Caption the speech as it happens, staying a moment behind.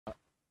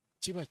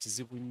kiba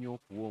kizibu nnyo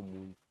okuwa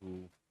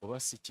omuntu oba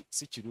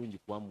si kirungi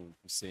kuwa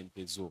muntu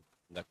ssente zo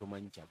nga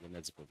tomanyi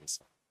kyagenda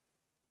zikozesa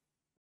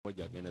oba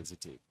gyagenda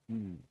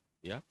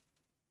ziteeka.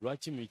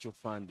 Lwaki mutual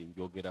fund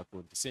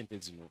njogerako nti ssente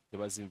zino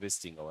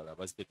tebazinvestinga wala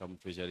baziteeka mu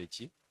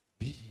treasury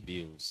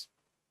bills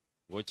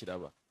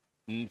ng'okiraba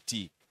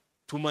nti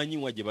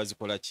tumanyiwa gye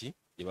bazikola ki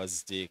gye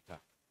baziteeka.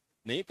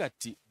 Naye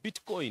kati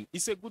bitcoin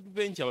is a good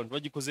venture abantu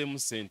bagikozeemu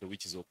ssente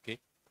which is okay.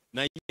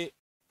 Naye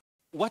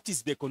what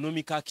is the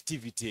economic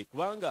activity?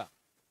 Kubanga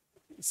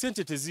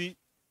sente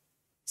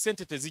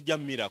tezijja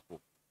miracle.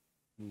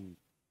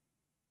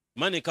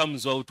 Money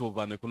comes out of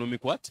an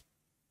economic what?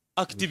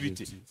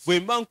 Activity. Bwe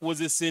mba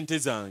nkuwoze sente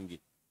zange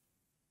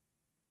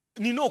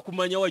nina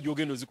okumanya wa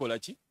gy'ogenda ozikola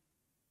ki?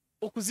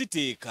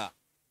 Okuziteeka.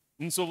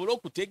 Nsobole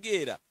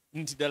okutegeera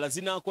nti ddala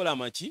zinaakola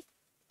maki?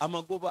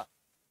 Amagoba.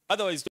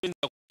 Otherwise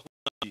toyinza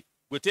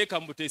gwe teeka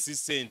mbuteesi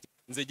ssente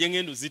nze gye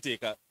ngenda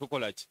oziteeka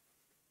tokola ki?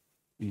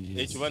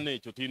 Ekyo banne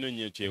ekyo tulina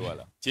nnyo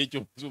ekyewala.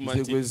 Kyekyo nsuma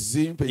nti gwe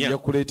zimpe ejja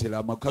kuleetera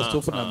amakasita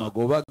ofuna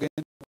amagoba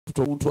agenda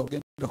kuta omuntu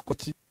agenda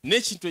kukoki.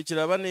 N'ekintu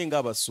ekiraba nenga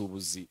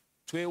abasuubuzi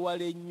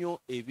twewale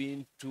nnyo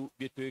ebintu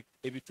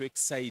ebitu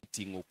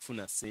exciting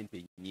okufuna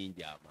ssente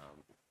nnyingi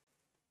amangu.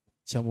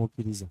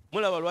 Kyamukkiriza.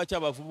 Mulaba lwaki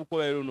abavubuka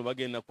olwaleero no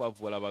bagenda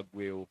kwavuwala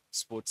bagwewo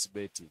sports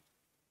betting.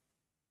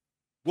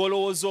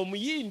 Gw'olowooza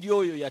omuyindi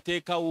oyo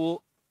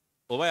yateekawo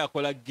oba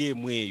yakola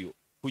geemu eyo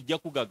kujja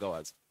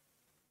kugagawaza.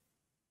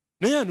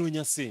 Naye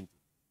anoonya ssente.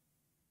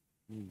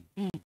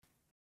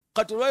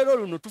 Kati olwaleero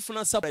luno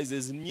tufuna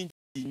surprises nnyingi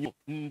nnyo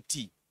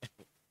nti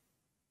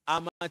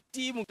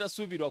amatiimu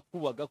tasuubirwa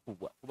kukubwa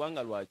gakubwa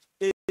kubanga lwaki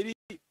eri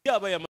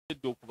aba yamaze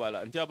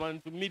okubala nti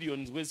abantu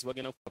millions bwezi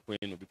bagenda kufa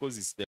eno because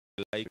it's the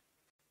life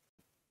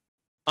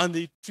and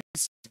they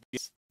twist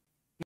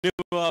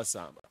never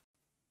wasamba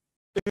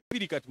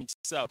ebiri kati mu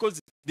kisaawe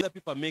because the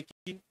people are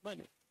making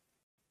money.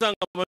 Sanga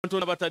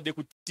abantu batadde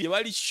ku tie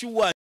bali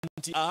sure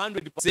nti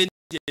 100%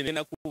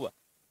 ena kuba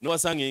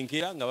n'owasanga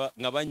enkera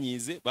nga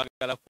banyiize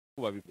bagala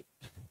kuba bibe.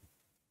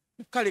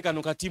 Kale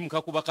kano katiimu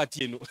kakuba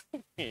kati eno.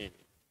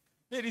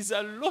 There is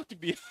a lot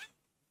behind.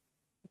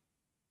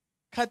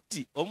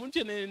 Kati omuntu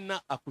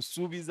yenna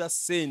akusuubiza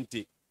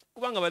ssente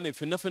kubanga bane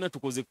ffenna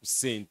tukoze ku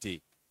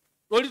ssente.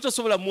 Oli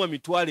tosobola muwa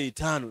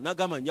 $5,000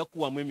 n'agamba nja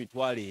kuwamu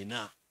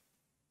 $4,000.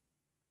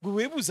 Gwe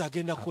weebuuza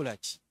agenda kukola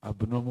ki?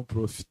 Abnormal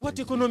profit. What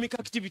economic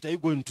activity are you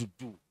going to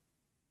do?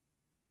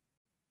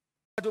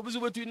 Kati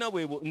obuzibu bwe tulina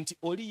bwebo nti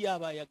oli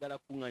yaba ayagala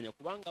kuŋŋaanya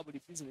kubanga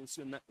buli business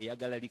yonna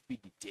eyagala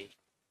liquidity.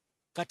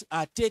 Kati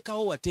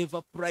ateekawo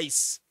whatever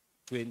price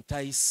to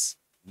entice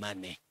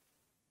money.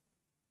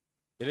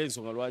 Era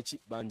ensonga lwaki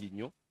bangi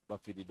nnyo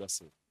bafiiriddwa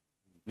ssente.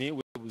 Naye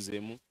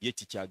weebuzeemu ye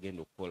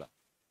kikyagenda okukola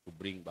to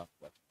bring back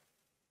what.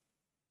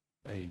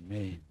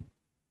 Amen.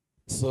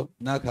 So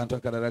n'akantu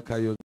akalala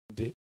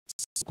kayodde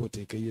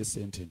koteekeyo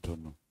essente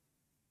ntono.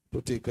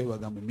 Toteekayo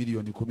bagamba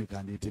miliyoni 10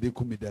 kandi etere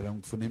 10 ddala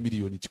nfune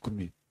miliyoni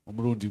 10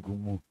 omulundi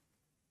gumu.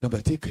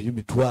 Gamba teekayo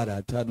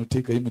 $50,000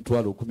 teekayo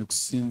 $10,000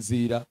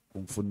 kusinziira ku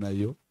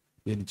nfunayo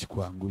then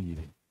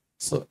kikwanguyire.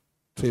 So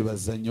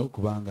twebaza nnyo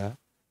kubanga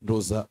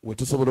ndoza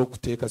wetusobola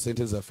okuteeka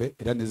sente zaffe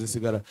era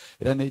nezisigala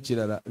era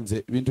n'ekirala nze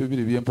ebintu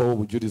bibiri byempawo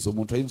obujulizi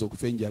omuntu ayinza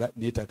okufa enjala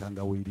neetaka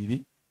nga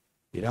weeriri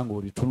era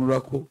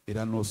ng'olitunulako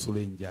era n'osula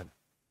enjala.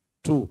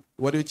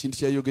 Waliwo ekintu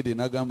kyayogedde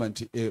n'agamba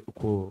nti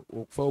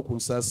okufawo ku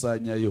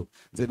nsaasaanyayo.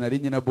 Nze nali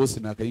nnyina boosi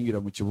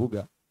n'akayingira mu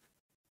kibuga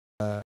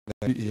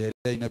yali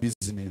alina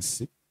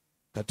bizinensi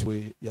kati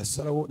we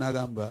yasalawo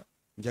n'agamba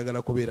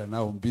njagala kubeera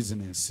naawe mu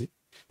bizinensi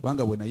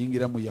kubanga bwe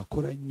nayingiramu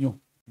yakola nnyo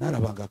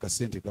n'alabanga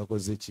akasente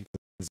kakoze ki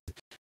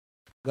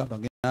gamba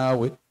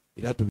naawe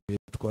era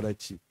tubeera tukola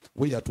ki.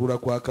 We yatuula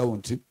ku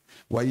akawunti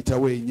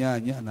wayitawo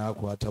enyaanya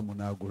n'akwatamu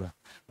n'agula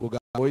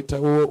kugamba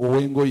wayitawo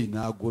ow'engoyi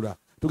n'agula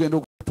tugenda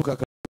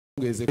okutuuka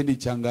ngeze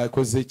kyanga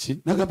akoze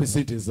ki n'agamba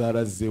sente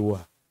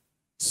zaalazewa.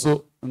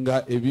 So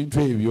nga ebintu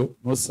ebyo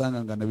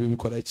n'osanga nga nabyo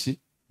bikola ki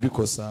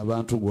bikosa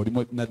abantu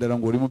ng'olimu naddala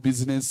ng'oli mu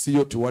bizinensi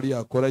yo tewali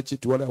akola ki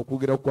tewali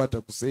akugera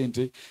kukwata ku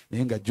sente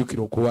naye nga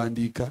jjukira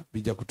okuwandiika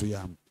bijja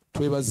kutuyamba.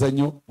 Twebaza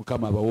nnyo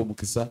Mukama abawe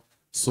omukisa.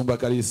 Sumba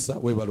Kalisa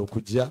weebala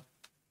okujja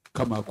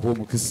Mukama akuwa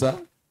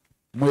omukisa.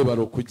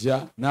 Mwebala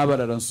okujja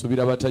n'abalala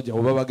nsuubira batajja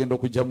oba bagenda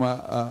okujja mu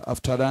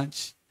after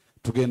lunch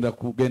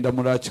kugenda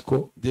mu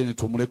laakiko then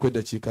tumuleko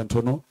eddakiika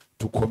ntono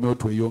tukomewo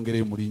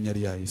tweyongereyo mu linnya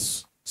lya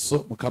Yesu.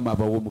 So Mukama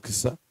abawe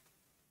omukisa.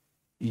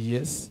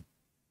 Yes.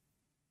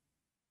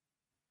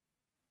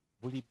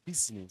 Buli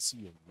business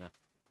yonna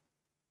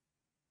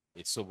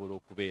esobola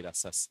okubeera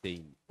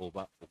sustain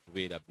oba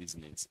okubeera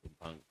business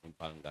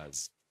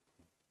empangazi.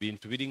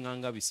 Bintu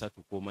biringanga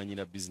bisatu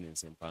kw'omanyira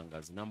business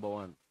empangazi. Number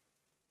 1,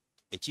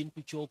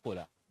 ekintu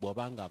ky'okola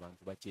bw'obanga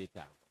abantu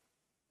bakyetaaga.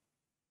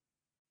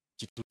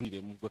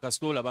 Kitundire gwe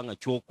kasita olabanga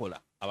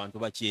ky'okola abantu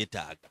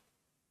bakyetaaga.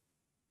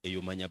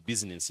 Eyo manya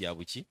business ya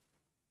buki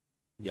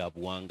ya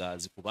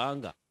buwangazi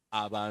kubanga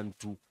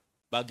abantu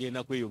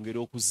bagenda kweyongera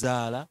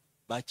okuzaala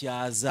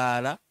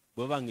bakyazaala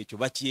bw'obanga ekyo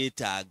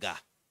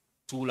bakyetaaga.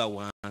 Tuula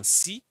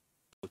wansi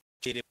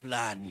okere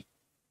plani.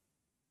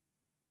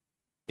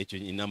 Ekyo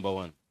ni number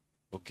 1.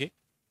 Okay.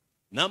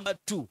 Number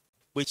 2,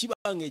 bwe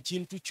kibanga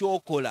ekintu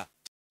kyokola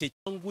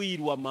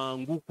tekyanguyirwa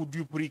mangu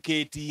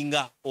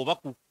kuduplicatinga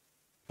oba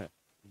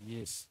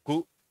Yes.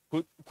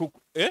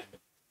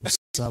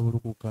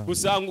 Sabulukuka.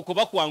 Kusangu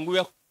kuba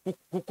kwanguya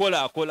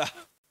kukola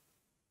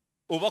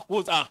oba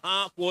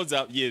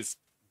kwoza yes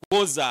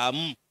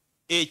kwozaamu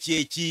ekyo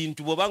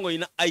ekintu bw'obanga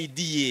olina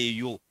idea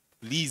eyo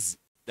please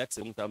that's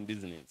a long-term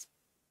business.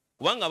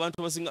 Kubanga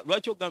abantu basinga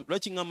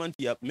lwaki ngamba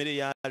nti ya mmere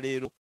ya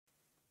leero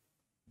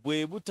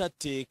bwe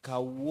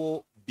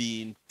butateekawo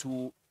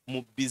bintu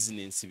mu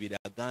business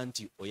biraga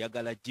nti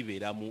oyagala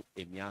gibeeramu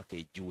emyaka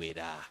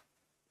egiwera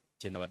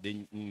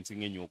kyenabadde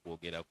nsinga ennyo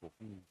okwogerako.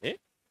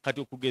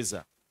 Kati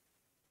okugeza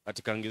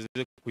kati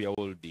kangezeze ku ya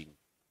holding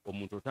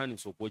omuntu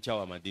otandise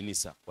okwokyawo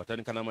amadinisa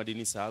watandika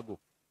n'amadinisa ago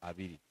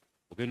 2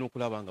 ogenda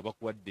okulaba nga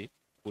bakuwadde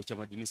kwokya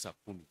amadinisa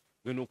 10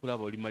 ogenda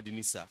okulaba oli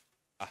madinisa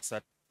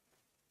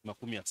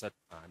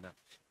 30-40.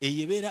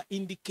 Eyo ebeera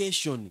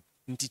indication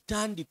nti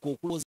tandika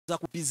okulowooza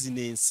ku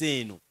bizinensi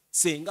eno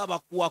senga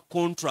bakuwa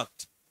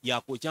contract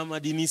yakwokya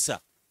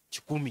amadinisa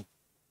 10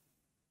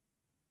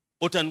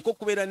 otandika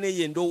okubeera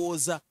neyo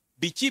endowooza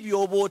biki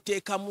byoba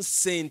oteekamu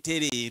ssente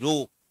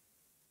leero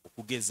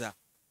okugeza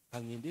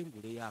kangende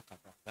ngule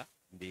yakataka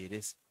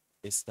mbeere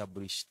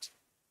established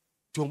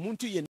ti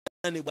omuntu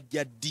yenna ne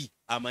bwajja ddi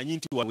amanyi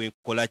nti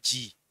wenkola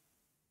ki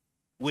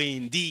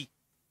wendi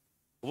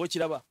oba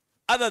okiraba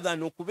other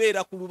than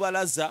okubeera ku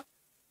lubalaza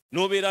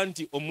n'obeera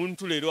nti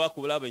omuntu leero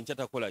akulaba enkya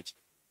takola ki.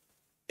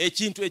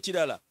 Ekintu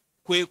ekirala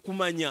kwe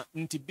kumanya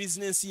nti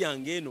bizinensi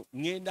yange eno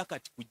ngenda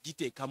kati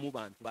kugiteekamu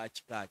bantu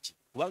bakikaaki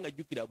kubanga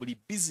jjukira buli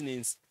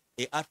bizinensi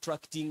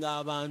attractinga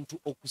abantu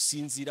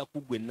okusinziira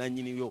ku gwe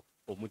nannyiniyo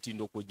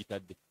omutindo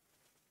okwogitadde.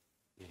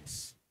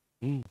 Yes.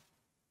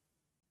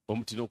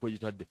 Omutindo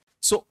okwogitadde.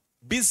 So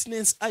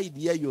business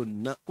idea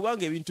yonna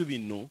kubanga ebintu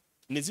bino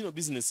ne zino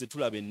business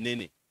tulaba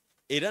ennene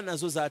era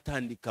nazo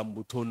zaatandika mu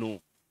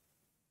butono.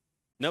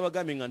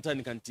 Nabagambye nga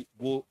ntandika nti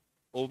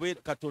obe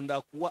Katonda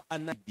akuwa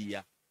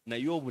idea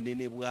naye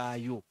obunene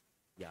bwayo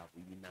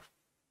yabuyina.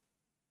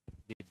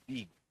 The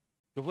big.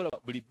 Tovola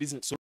buli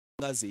business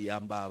nga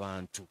zeyamba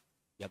abantu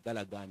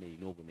yagalagaana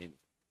erina obunene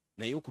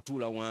naye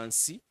okutuula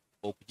wansi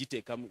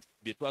okugiteekamu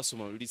bye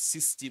twasoma luli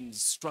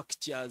systems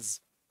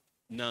structures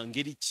na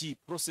ngeri ki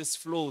process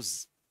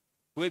flows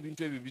kuba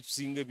ebintu ebyo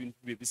ebintu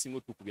bye bisinga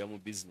otukubya mu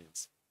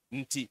business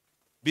nti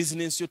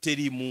business yo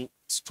terimu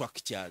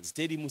structures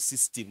terimu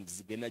systems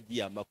zigenda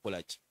giyamba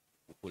kukola ki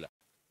kukula.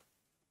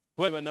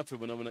 Kuba bannaffe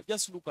bonabona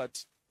just look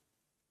at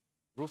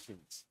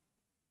roofings.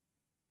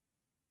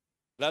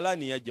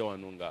 Lalani yajja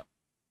wano nga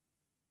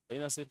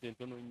alina sente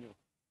ntono nnyo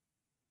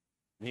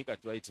naye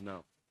kati right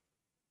now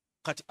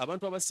kati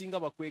abantu abasinga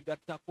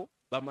bakwegattako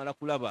bamala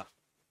kulaba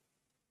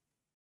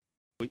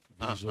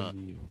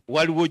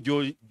waliwo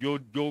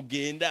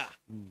gy'ogenda.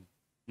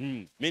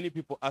 Many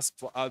people ask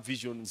for our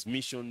visions,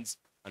 missions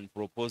and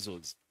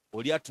proposals.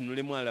 Oli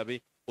atunulemu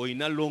alabe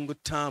olina long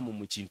term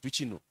mu kintu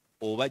kino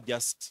oba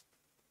just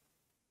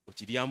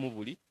okiryamu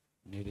buli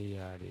Mmere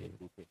ya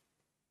leero.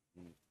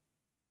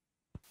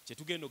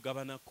 Kyetugenda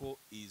ogabanako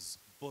is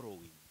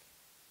borrowing,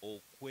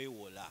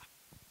 okwewola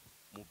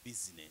mu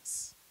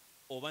business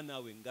oba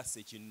naawe nga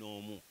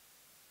ssekinnoomu.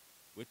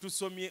 Bwe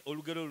tusomye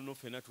olugero luno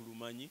ffenna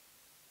tulumanyi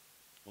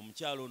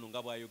omukyalo ono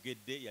nga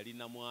bw'ayogedde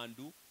yalina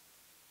mwandu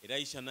era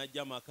Aisha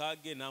n'ajja maka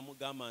ge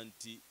n'amugamba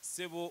nti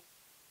ssebo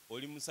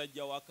oli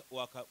musajja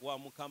wa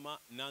Mukama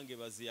nange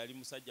baze yali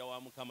musajja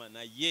wa Mukama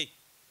naye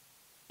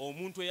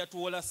omuntu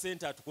eyatuwola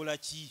ssente atukola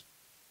ki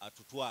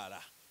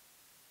atutwala.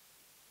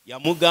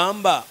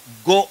 Yamugamba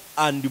go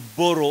and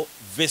borrow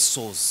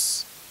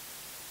vessels.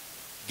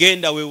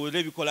 Genda weewole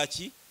ebikola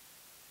ki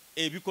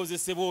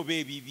ebikozesebwa oba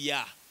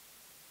ebibya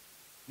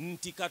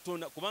nti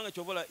Katonda kubanga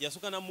kyobola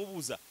yasooka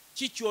namubuuza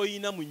ki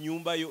ky'oyina mu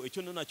nnyumba yo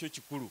ekyo nno nakyo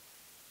kikulu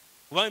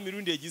kubanga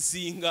emirundi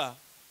egisinga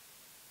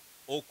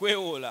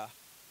okwewola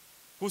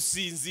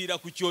kusinziira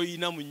ku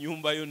ky'oyina mu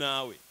nnyumba yo.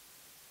 Naawe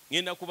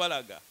ngenda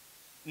kubalaga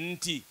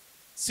nti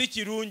si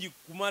kirungi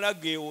kumala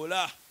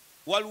geewola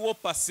waliwo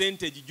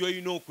percentage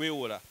gy'oyina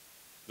okwewola.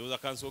 Ndowooza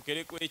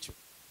kansookereko ekyo.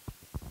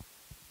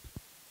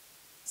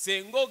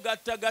 Senga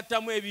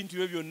ogattagattamu ebintu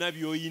byo byonna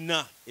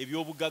by'oyina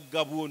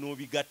eby'obugagga bwo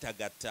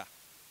n'obigattagatta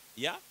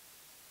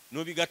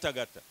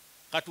n'obigattagatta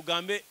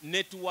katugambe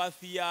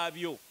networth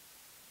yabyo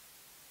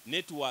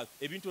networth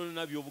ebintu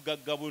byonna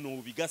by'obugagga bwo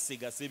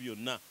n'obigasegase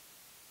byonna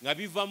nga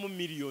bivamu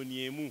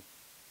miliyoni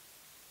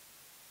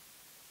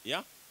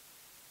 1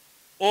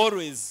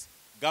 always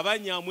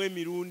gabanyamu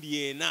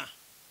emirundi 4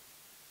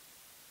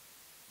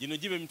 gino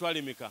gibe emitwalo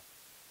emeka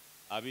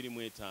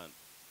 25.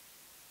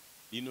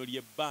 Lino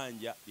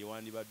lyebbanja lye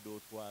wandibadde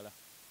otwala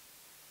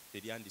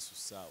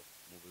teryandisussaawo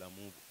mu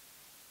bulamu bwo.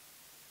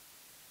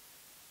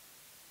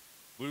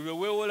 Buli lwe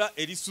weewola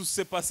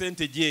erisusse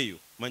percentage eyo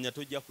manya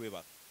tojja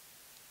kwebaka.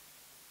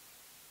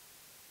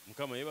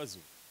 Mukama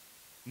yeebazibwe.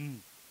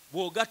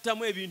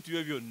 Bw'ogattamu ebintu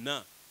byo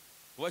byonna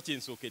oba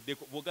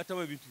kyensookeddeko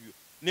bw'ogattamu ebintu byo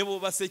ne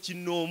bw'oba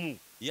ssekinnoomu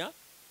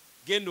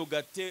genda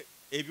ogatte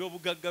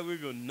eby'obugagga bwe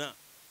byonna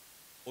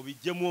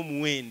obiggyemu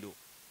omuwendo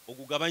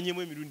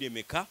ogugabanyemu emirundi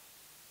emeka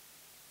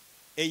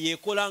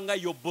eyeekola nga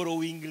yo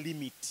borrowing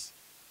limit.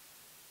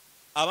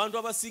 Abantu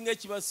abasinga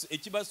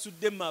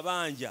ekibasudde mu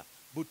mabanja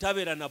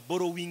butabeera na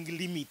borrowing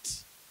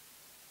limit.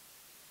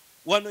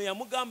 Wano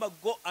yamugamba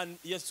go and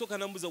yasooka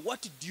namubuuza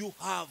what do you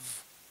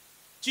have?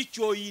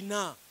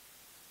 Kikyoyina.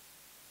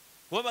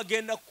 Kuba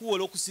bagenda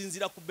kuwola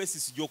okusinziira ku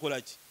basis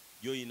gy'okola ki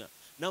gy'oyina.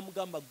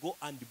 Namugamba go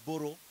and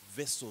borrow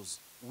vessels.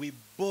 We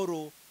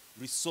borrow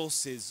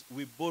resources.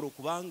 We borrow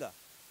kubanga.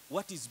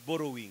 What is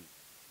borrowing?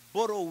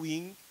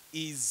 Borrowing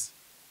is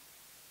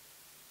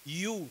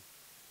you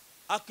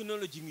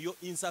acknowledging your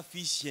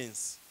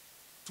insufficiency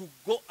to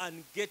go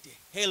and get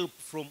help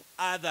from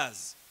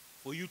others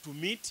for you to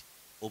meet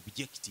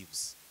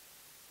objectives.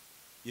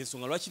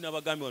 Yensonga lwaki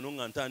nabagambye wano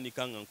nga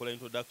ntandika nga nkola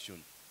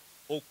introduction.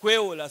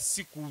 Okwewola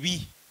si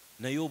kubi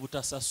naye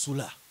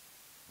obutasasula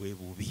bwe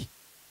bubi.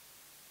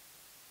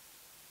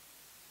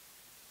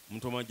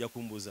 Muntu omajja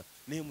kumbuuza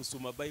naye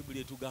musoma Bayibuli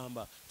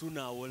etugamba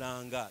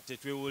tunaawolanga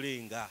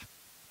tetwewolenga.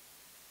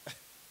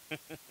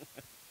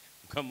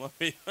 Mukama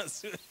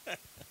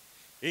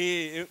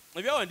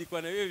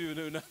ebyawandiikibwa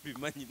nabyo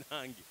nabimanyi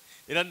nange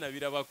era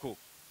nabirabako.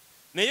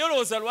 Naye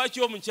olowooza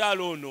lwaki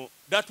omukyalo ono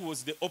that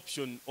was the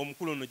option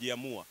omukulu ono gye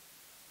yamuwa.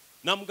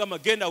 Namugamba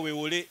genda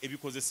weewole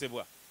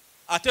ebikozesebwa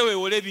ate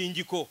weewole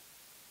bingiko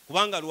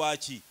kubanga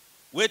lwaki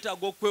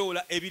weetaaga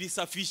okwewola ebiri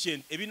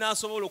sufficient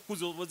ebinaasobola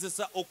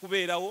okukusobozesa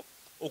okubeerawo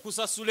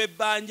okusasula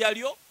ebbanja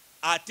lyo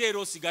ate era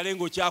osigale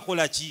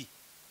ng'okyakola ki.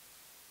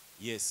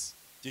 Yes,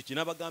 kye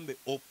kinabagambe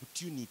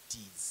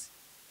opportunities.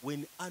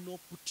 When an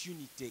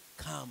opportunity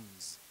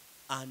comes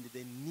and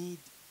the need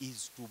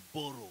is to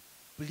borrow,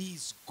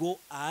 please go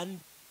and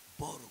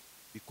borrow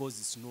because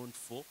it's not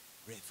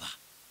forever.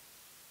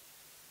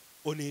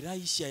 On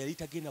Elisha yali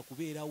tagenda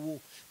kubeerawo.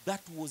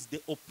 That was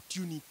the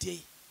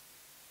opportunity.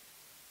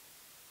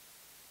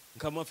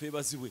 Nkama fe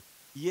bazibwe.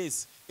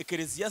 Yes,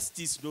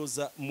 Ecclesiastes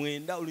ndoza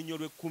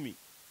 9:10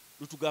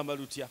 lutugamba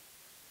lutya.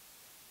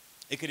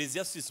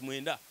 Ecclesiastes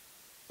 9:10.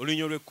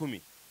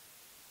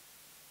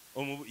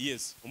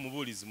 Yes,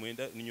 omubuulizi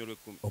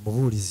 9:10.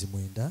 Omubuulizi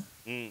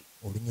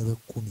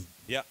 9:10.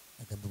 Yeah.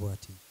 Agambibwa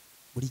ati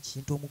buli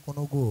kintu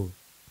omukono gwo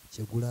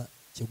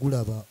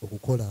kyegulaba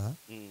okukola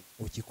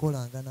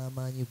okikolanga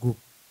n'amaanyi go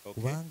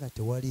kubanga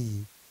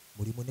tewali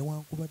mulimu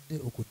newankubadde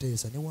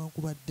okuteesa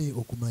newankubadde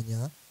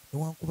okumanya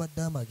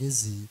newankubadde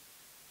amagezi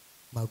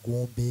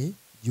magombe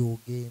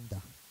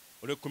gy'ogenda.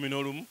 Ole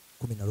 11.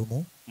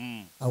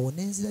 Awo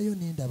n'enzirayo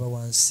n'endaba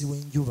wansi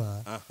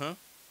w'enjuba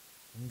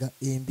nga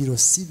embiro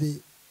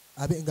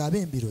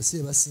ng'ab'embiro si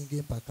be basinga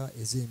empaka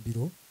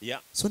ez'embiro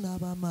so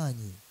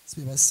n'ab'amaanyi si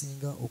be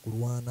basinga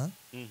okulwana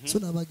so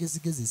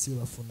n'abagezigezi si be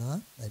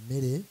bafuna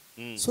emmere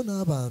so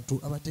n'abantu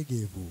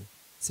abategeevu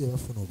si be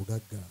bafuna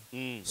obugagga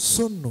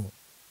so nno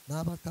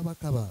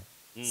n'abakabakaba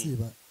si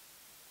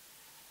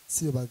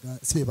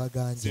be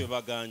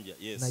baganja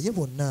naye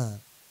bonna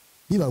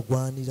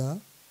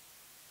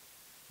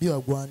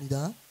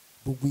bibagwanira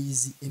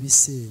bugwizi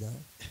ebiseera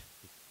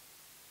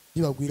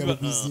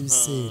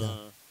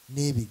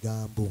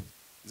n'ebigambo.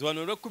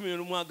 Ziwano lwe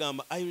 11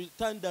 agamba I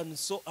returned and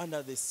saw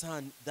under the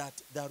sun that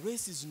the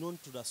race is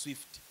not to the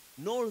swift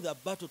nor the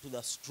battle to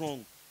the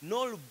strong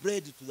nor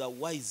bread to the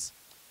wise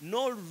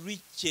nor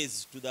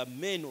riches to the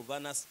men of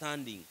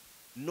understanding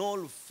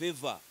nor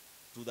favor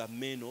to the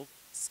men of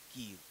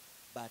skill,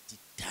 but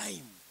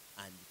time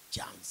and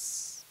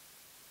chance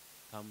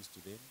comes to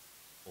them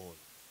all.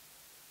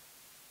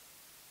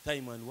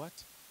 Time and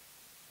what?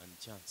 And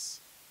chance.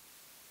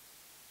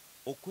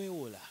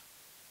 Okwewola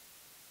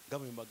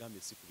ngabwe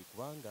mbagambye sikuli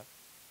kubanga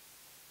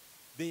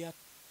there are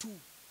two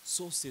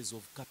sources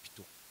of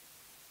capital.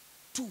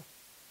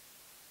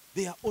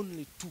 There are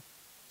only two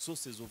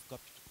sources of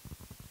capital.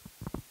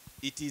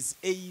 It is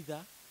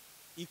either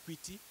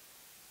equity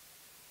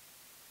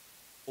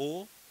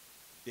or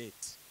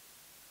debt.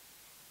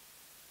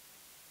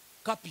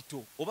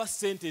 Capital oba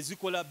sente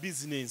zikola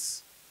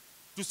business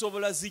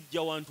tusobola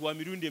zijja wantu wa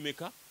mirundi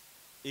emeka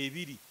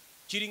ebiri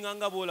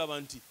kiringanga bolaba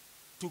nti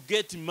to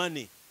get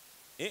money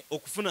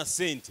okufuna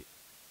sente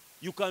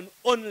you can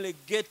only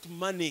get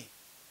money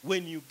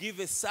when you give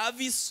a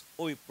service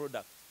or a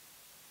product.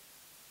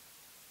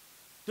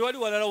 Tewali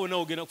walala wona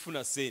ogenda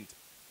kufuna sente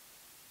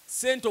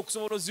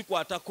okusobola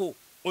zikwatako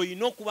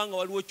oyina okubanga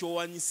waliwo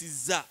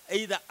kyowanyisiza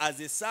either as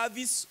a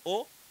service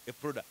or a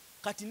product.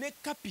 Kati ne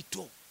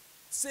capital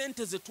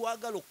sente ze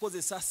twagala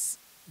okukozesa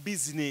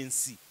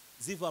business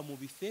ziva mu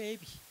bifo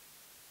ebi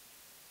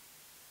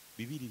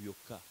bibiri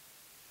byokka.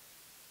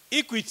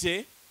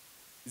 Equity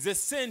ze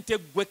sente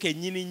gwe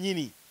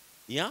kennyini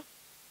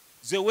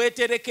ze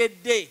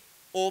weeterekedde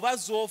oba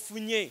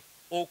z'ofunye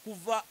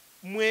okuva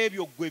mu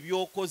ebyo gwe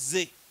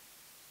byokoze.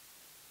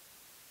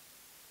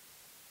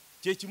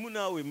 Kyekimu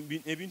naawe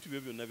ebintu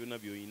byo byonna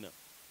by'oyina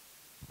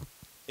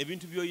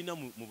ebintu by'oyina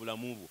mu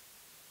bulamu bwo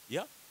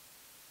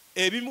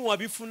ebimu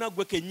wabifuna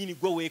gwe kennyini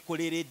gwe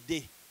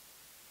weekoleredde.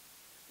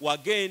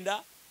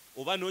 Wagenda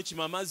oba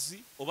n'okima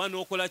amazzi oba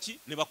n'okola ki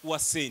ne bakuwa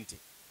ssente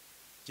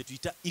kye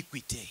tuyita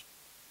equity.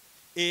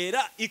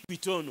 Era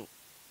equity ono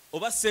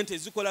oba sente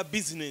ezikola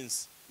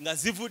business nga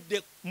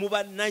zivudde mu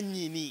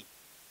bannannyini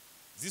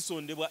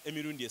zisondebwa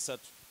emirundi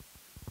esatu.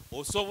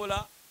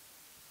 Osobola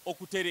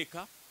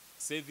okutereka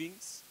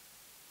savings,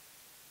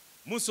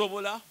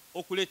 musobola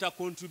okuleeta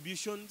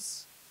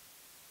contributions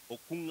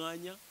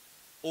okuŋŋaanya,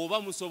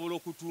 oba musobola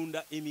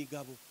okutunda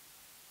emigabo.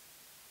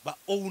 Ba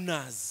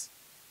owners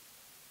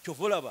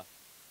kyova olaba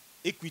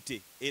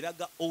equity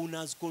eraga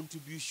owners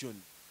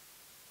contribution.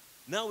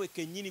 Naawe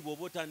kennyini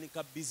bw'oba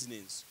otandika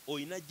business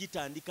oyina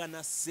gitandika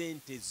na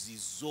sente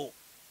zizo.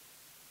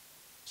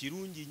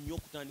 Kirungi nnyo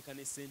okutandika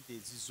ne sente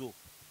ezizo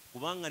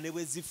kubanga ne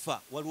bwe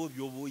zifa waliwo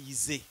by'oba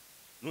oyize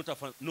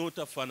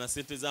n'otafa na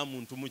sente za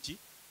muntu muki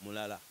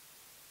mulala.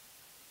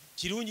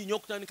 Kirungi nnyo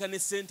okutandika ne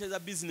sente za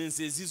business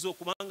ezizo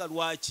kubanga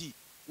lwaki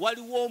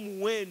waliwo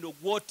omuwendo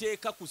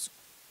gw'oteeka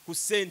ku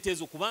sente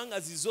ezo kubanga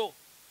zizo.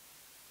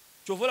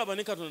 Kyova olaba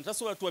ne Katonda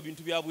tasobola tuwa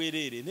bintu bya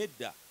bwereere,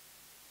 nedda.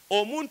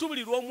 Omuntu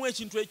buli lw'omuwa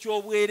ekintu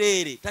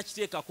eky'obwereere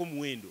takiteekako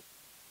muwendo.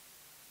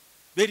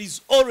 There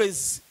is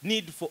always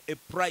need for a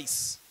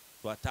price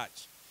to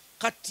attach.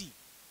 Kati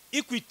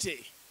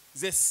equity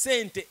ze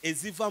sente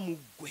eziva mu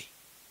ggwe.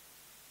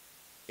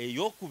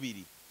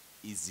 Eyokubiri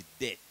is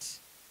debt,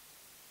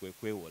 kwe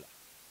kwewola.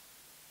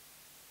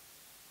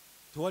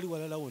 Tewali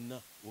walala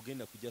wonna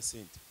ogenda kujja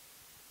sente.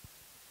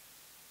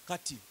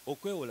 Kati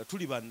okwewola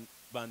tuli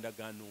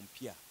bandagaano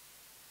mpya.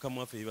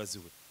 Kamwaffe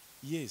ebibaziwe.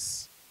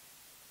 Yes,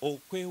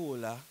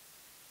 okwewola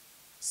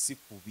si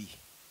kubi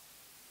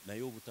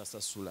naye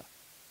obutasasula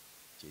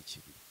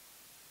kyekibi.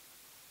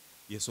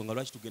 Yensonga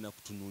lwaki tugenda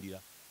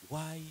kutunuulira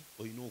why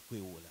olina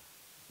okwewola.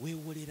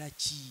 Weewolera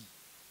ki?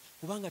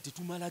 Kubanga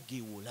tetumala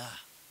geewola.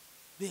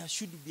 There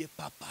should be a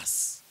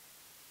purpose.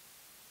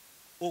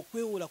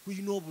 Okwewola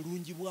kulina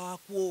obulungi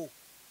bwakwo.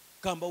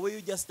 Kamba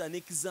weyo just an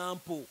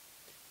example.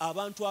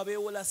 Abantu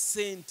abeewola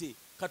sente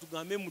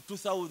katugambe mu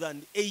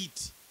 2008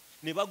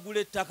 ne bagula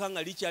ettaka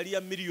nga likyali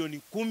ya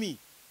miliyoni 10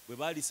 bwe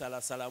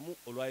baalisalasalamu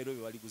olwaliro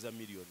bwe baliguza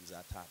miliyoni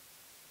za 5.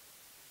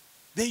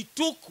 They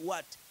took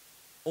what?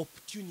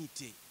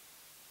 Opportunity,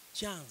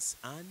 chance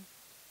and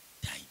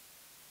time.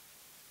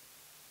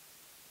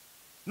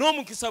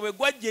 N'omukisa bwe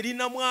gwajja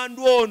erina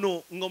mwandu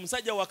ono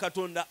ng'omusajja wa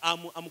Katonda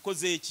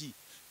amukoze eki?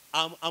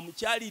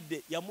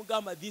 Amukyalidde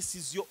yamugamba this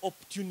is your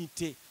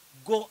opportunity.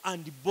 Go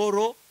and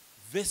borrow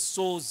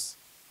vessels.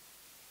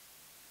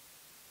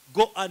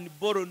 Go and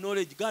borrow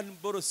knowledge. Go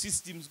and borrow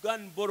systems. Go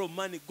and borrow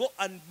money. Go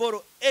and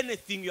borrow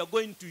anything you are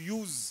going to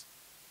use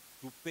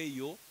to pay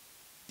your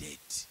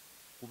debt.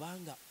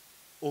 Kubanga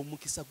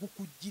omukisa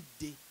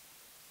gukujjidde.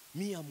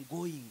 Me am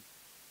going.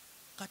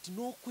 Kati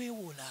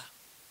n'okwewola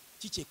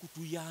kiche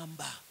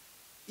kutuyamba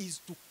is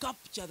to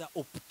capture the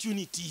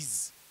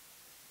opportunities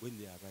when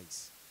they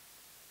arise.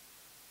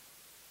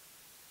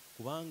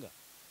 Kubanga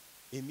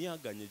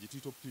emyaganya gye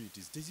tuyita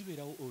opportunities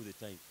tezibeerawo all the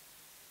time.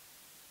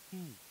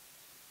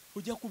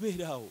 Ojja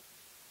kubeerawo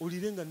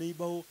olire nga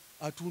neighbour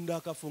atunda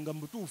akafo nga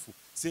mutuufu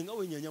senga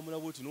wenyanyamula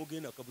bwoti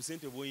n'ogenda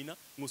kabusente bw'olina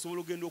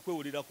ng'osobola ogenda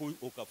okwewolerako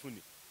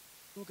okafune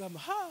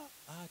n'ogamba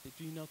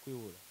tetulina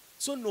kwewola.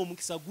 So nno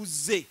omukisa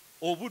guzze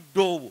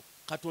obudde obwo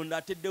Katonda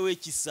ateddewo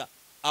ekisa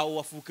awo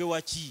wafuuke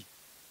waki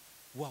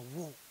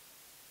wawo.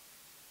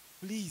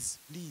 Please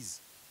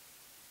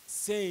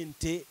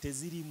sente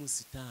tezirimu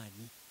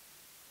sitaani.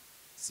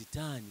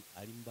 Sitaani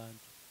ali mu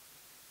bantu.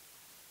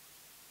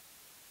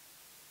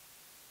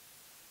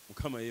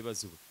 Mukama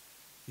yeebazibwe.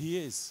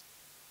 Yes,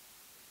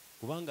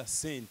 kubanga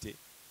sente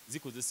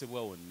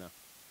zikozesebwa wonna.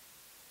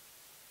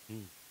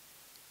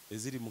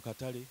 Eziri mu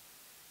katale,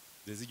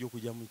 zezijja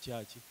okujja mu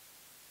kyaki,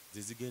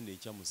 zezigenda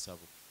ekya mu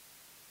ssabo.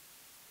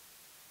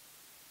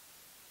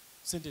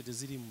 Sente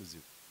teziri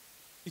muzibu.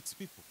 It's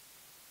people.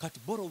 Cut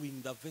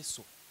borrowing the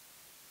vessel.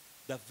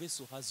 The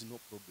vessel has no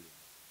problem.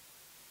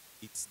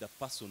 It's the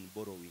person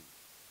borrowing.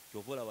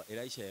 Kyovola wa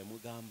Elisha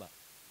yamugamba,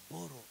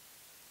 borrow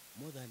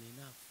more than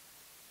enough,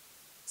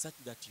 such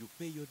that you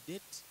pay your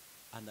debt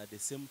and at the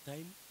same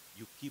time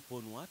you keep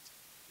on what?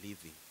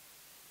 Living.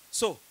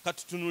 So,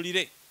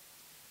 katutunulire.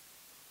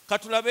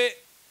 Katulabe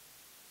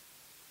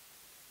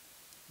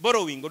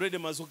borrowing, already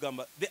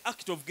mazugamba, the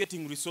act of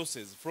getting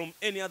resources from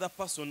any other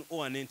person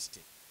or an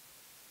entity.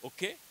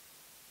 Okay?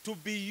 To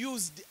be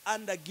used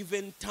under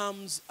given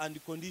terms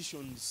and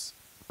conditions.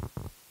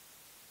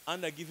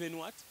 Under given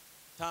what?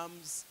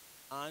 Terms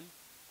and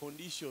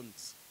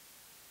conditions.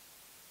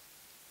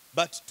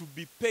 But to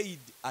be paid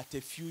at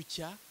a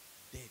future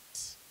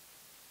date.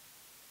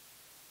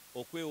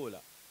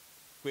 Okwewola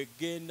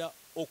kwegenda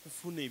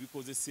okufuna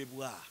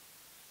ebikozesebwa.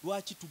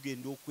 Lwaki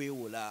tugenda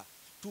okwewola?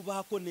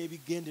 Tubaako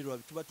n'ebigendererwa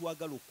tuba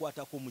twagala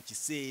okukwatako mu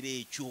kiseera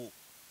ekyo.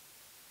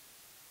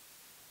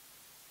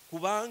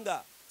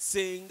 Kubanga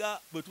senga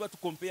bwe tuba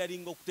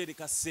tukompeyaringa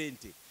okutereka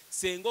sente,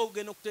 senga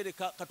ogenda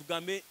okutereka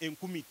katugambe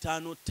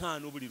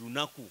 15,000 buli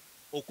lunaku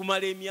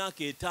okumala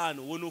emyaka 5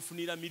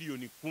 wonoofunira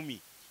miliyoni 10,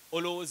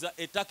 olowooza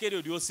ettaka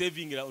eryo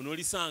ly'osevingira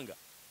onolisanga?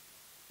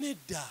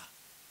 Nedda.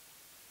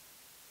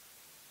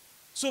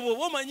 So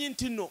bw'oba omanyi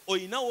nti nno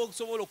olinawo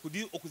okusobola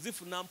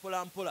okuzifuna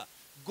mpola mpola,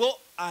 go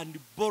and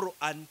borrow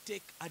and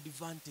take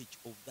advantage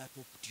of that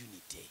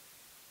opportunity.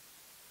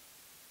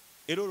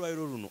 era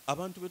olwaliro luno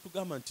abantu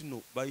betugamba nti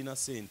no balina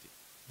sente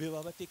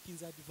beba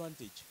batekinze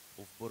advantage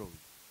of borrowing.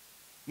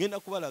 Ngenda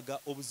kubalaga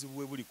obuzibu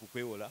bwe buli ku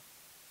kwewola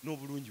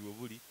n'obulungi bwe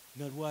buli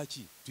na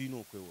lwaki tulina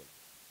okwewola.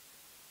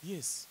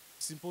 Yes,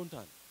 it's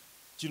important.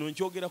 Kino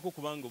nkyogerako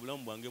kubanga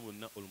obulamu bwange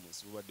bwonna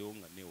almost bubaddewo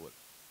nga neewola.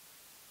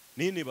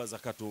 Naye neebaza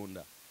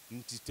Katonda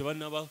nti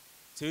tebalina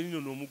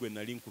n'omugwe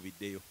nali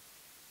nkubiddeyo.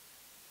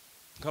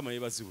 Mukama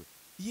yeebazibwe.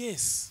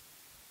 Yes,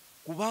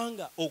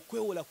 kubanga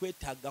okwewola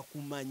kwetaaga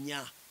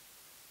kumanya.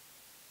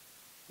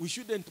 We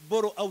shouldn't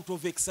borrow out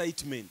of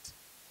excitement.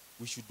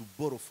 We should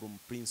borrow from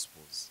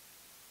principles.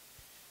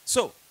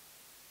 So,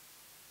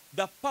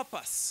 the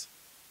purpose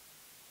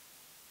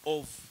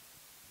of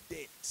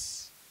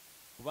debt.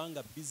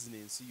 Kubanga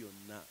business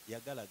yonna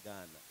yagala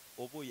gaana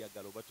oba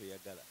oyagala oba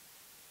toyagala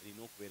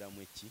erina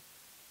okubeeramu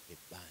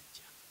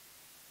ebbanja.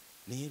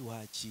 Naye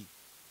lwaki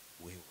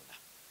weewola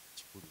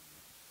kikulu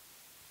nnyo.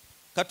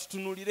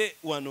 Katutunulire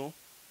wano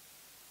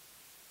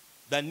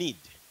the need.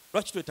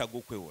 Lwaki twetaaga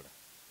okwewola?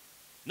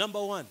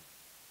 Number one,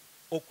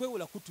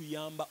 okwewola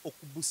kutuyamba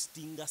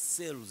okuboostinga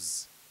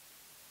sales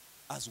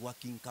as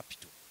working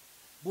capital.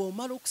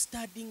 Bw'omala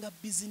okustartinga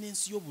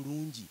business yo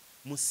bulungi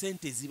mu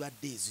sente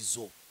zibadde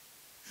ezizo,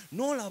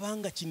 n'olaba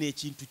nga kino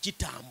ekintu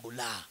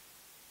kitambula,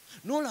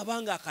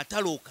 n'olaba nga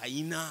akatale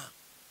okayina,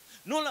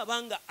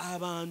 n'olaba nga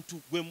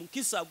abantu gwe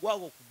mukisa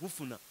gwawo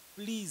okugufuna,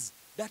 please,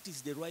 that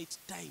is the right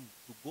time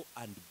to go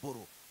and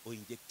borrow or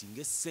injecting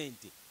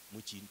esente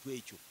mu kintu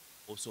ekyo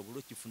osobole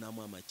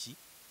okifunamu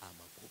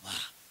amagoba.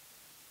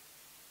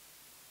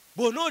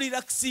 Bw'onoo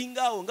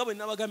relaxingaawo nga bwe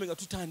nabagambe nga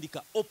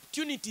tutandika,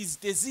 opportunities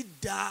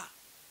tezidda.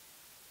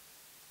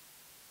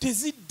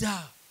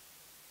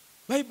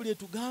 Bible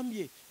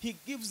etugambye he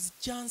gives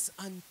chance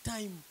and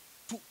time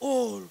to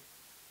all.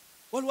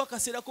 Waliwo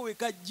akaseerako we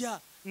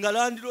kajja nga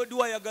landlord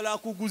wayagala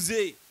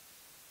akuguze.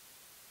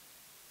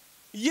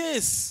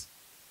 Yes,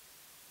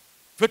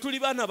 ffe tuli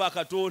baana ba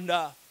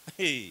Katonda.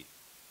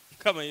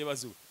 Kama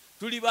yebazo,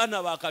 tuli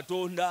baana ba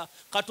Katonda.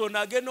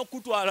 Katonda agenda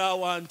okutwala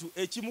awantu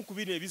ekimu ku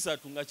bino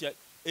ebisatu nga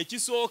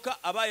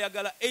ekisooka aba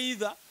ayagala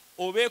either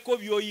obeeko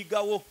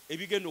by'oyigawo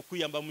ebigenda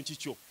okuyamba mu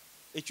kikyo.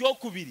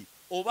 Ekyokubiri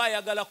oba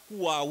ayagala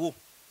kuwaawo.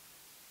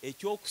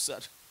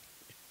 Ekyokusatu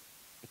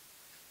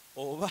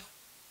oba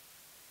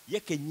ye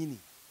kennyini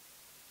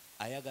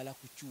ayagala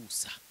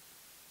kukyusa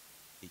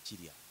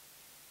ekiri awo.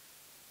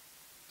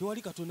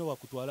 Tewali Katonda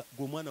wakutwala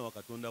gw'omwana wa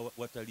Katonda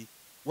watali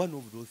one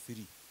of those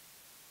three.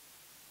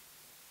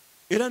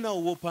 Era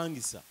naawe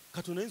w'opangisa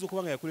Katonda ayinza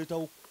okuba nga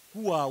yakuleetawo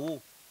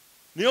kuwaawo,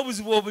 naye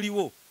obuzibu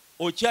obuliwo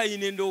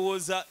okyayina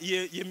endowooza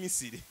ye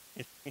Misiri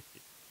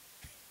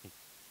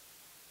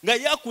nga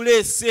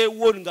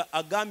yakuleeseewo nga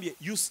agambye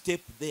you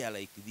step there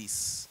like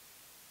this.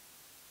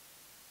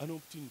 An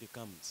opportunity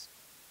comes.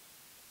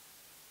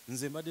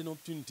 Nze mbadde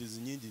n'opportunities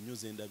nyingi nnyo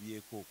ze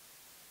ndabyeko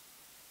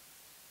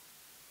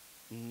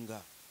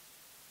nga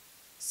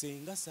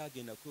senga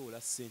saagenda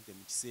kwewola ssente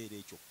mu kiseera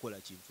ekyo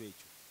kukola kintu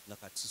ekyo nga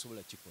kati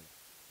sisobola kikola.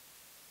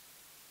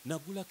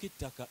 Nagulako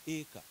ettaka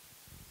eka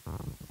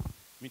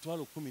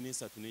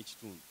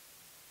 13,500.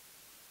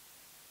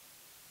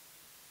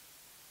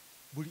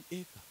 Buli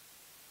eka.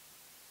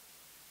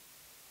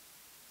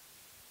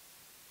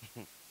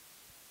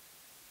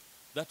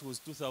 That was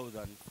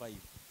 2005.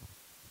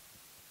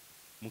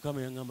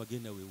 Mukama yangamba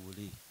genda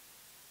weewole.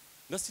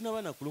 Nga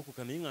sinaba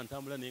nakulokoka naye nga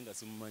ntambula naye nga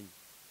simumanyi.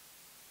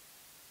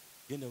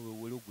 Genda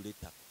weewole ogule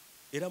ettaka.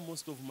 Era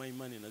most of my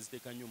money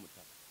naziteeka nnyo mu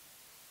ttaka.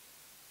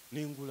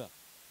 Nengula.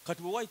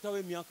 Kati bwe wayitawo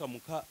emyaka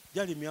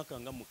gyali emyaka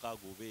nga 6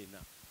 oba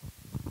 4.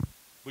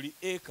 Buli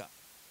eka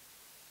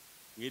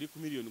ng'eri ku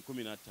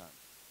 $15,000,000.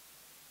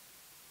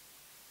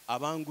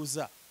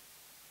 Abanguza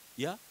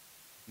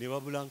ne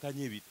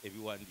babulankanya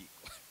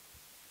ebiwandiiko.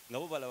 Nga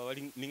bo balaba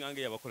bali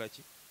ningange yabakola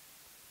ki?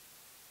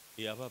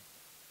 Eyababba.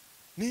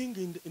 Naye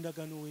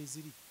endagaano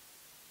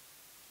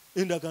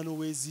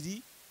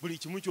weeziri, buli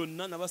kimu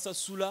kyonna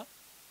nabasasula,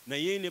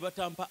 naye ne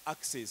batampa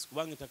access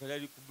kubanga ettaka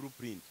lyali ku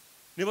blueprint.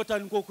 Ne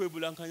batandika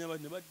okwebulankanya,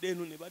 ne badda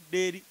eno ne badda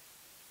eri,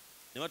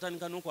 ne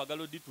batandika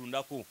n'okwagala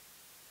oditundako.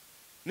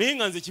 Naye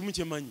nga nze kimu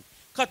kyemanyi,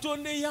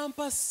 Katonda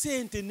eyampa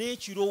ssente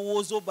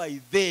n'ekirowoozo by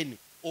then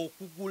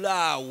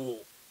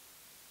okugulaawo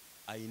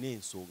ayina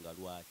ensonga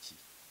lwaki.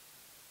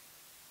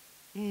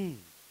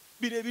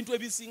 Bino ebintu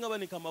ebisinga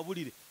baneka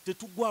amabulire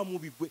tetugwamu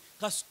bigwe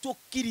kasita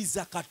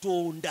okkiriza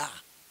Katonda.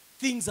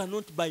 Things are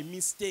not by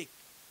mistake.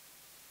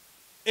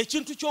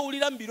 Ekintu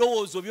ky'owulira mu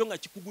birowoozo byo nga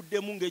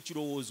kikuguddemu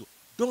ng'ekirowoozo,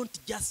 don't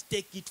just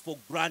take it for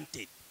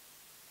granted.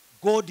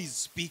 God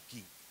is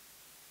speaking.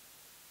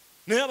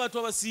 Naye abantu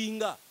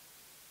abasinga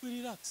we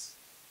relax.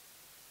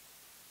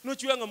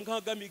 Nokiwa nga Mukama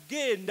agambye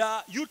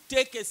genda, you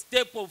take a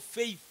step of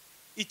faith.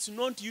 It's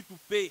not you to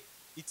pay,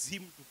 it's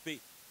him to pay.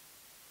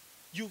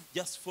 You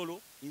just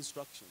follow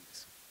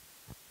instructions.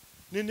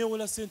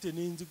 Nenewola sente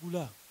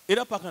nenzigula.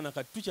 Era paka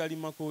nakati tukyali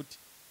makooti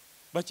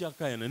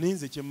bakyakayana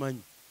nenze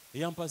kyemanyi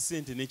eyampa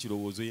sente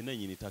n'ekirowoozo yenna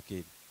nnyini ttaka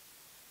eri.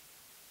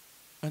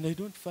 And I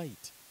don't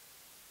fight.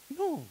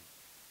 No.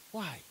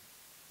 Why?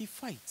 He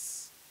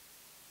fights.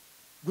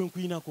 Gwe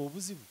nkuyinako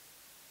obuzibu.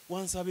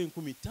 wansaba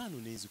 15,000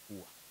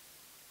 nenzikuwa.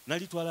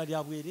 Nalitwala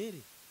lya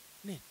bwerere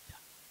nedda.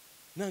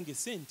 Nange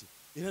sente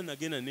era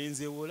nagenda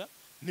nenzeewola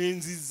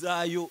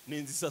nenzizaayo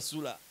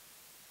nenzisasula.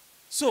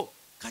 So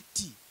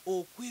kati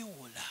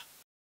okwewola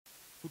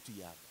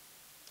kutuyamba.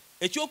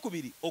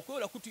 Ekyokubiri,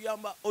 okwewola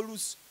kutuyamba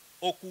oluusi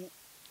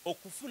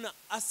okufuna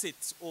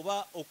assets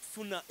oba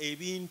okufuna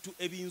ebintu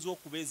ebiyinza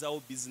okubeezaawo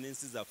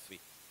bizinensi zaffe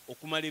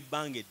okumala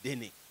ebbanga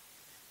eddene.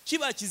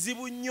 Kiba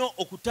kizibu nnyo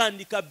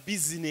okutandika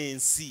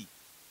bizinensi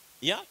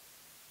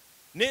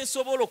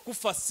nesobola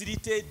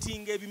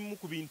okufacilitatinga ebimu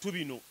ku bintu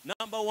bino.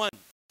 Number 1,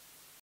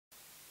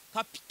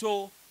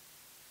 capital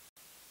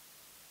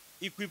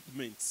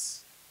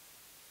equipments.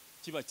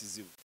 Kiba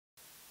kizibu.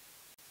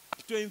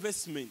 Capital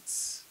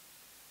investments.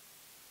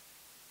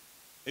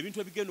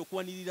 Ebintu ebigenda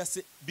okuwanirira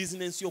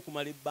bizinensi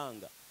y'okumala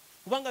ebbanga.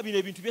 Kubanga bino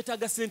ebintu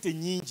byetaaga sente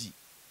nnyingi.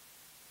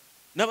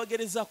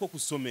 Nabagerezaako ku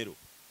ssomero.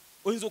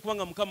 Oyinza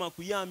okubanga Mukama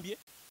akuyambye,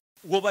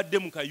 wobadde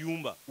mu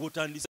kayumba,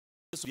 wotandise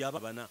byaba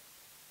bana.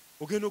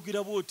 Ogenda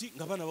ogira bwoti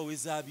nga bana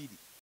baweza 2.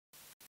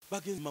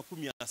 Bagenzi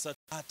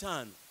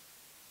 35.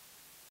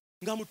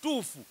 Nga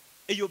mutuufu,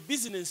 eyo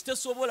bizinensi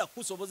tesobola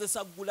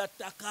kusobozesa ggula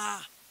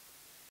ttaka.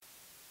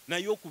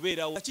 Naye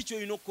okubeerawo, kiki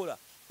ky'olina okukola?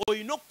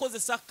 Olina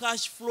okukozesa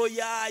cash flow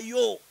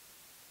yaayo.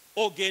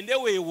 Ogende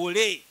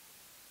weewole,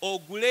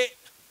 ogule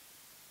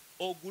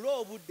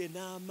obudde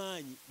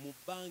n'amaanyi mu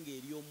bbanga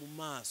ery'omu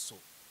maaso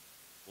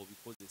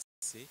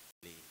obikozese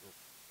leero.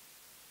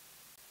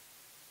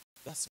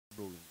 That's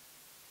growing.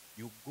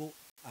 You go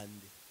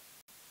and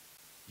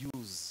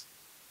use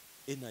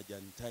energy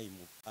and time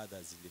of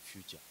others in the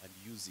future and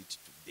use it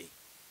today.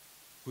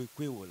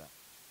 Kwewola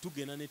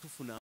tugenda ne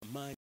tufuna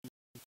amaanyi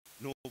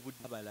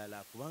n'obudde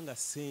abalala kubanga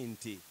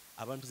sente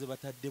abantu ze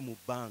batadde mu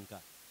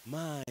banka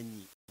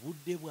maanyi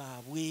budde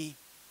bwabwe.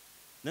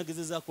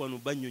 Nagezezaako wano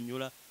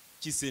bannyonnyola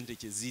ki sente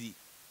kye ziri.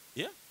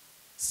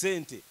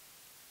 Sente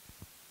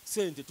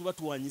tuba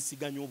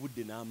tuwanyisiganya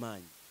obudde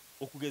n'amaanyi.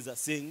 Okugeza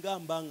senga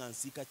mbanga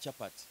nsiika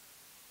chapati,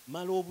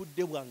 mala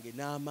obudde bwange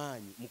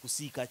n'amaanyi mu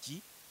kusiika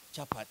ki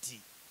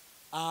chapati.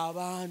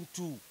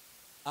 Abantu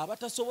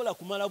abatasobola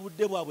kumala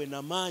budde bwabwe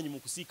n'amaanyi mu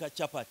kusiika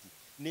chapati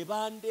ne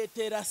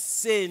bandeetera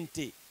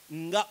sente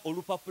nga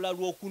olupapula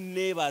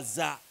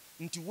lw'okunneebaza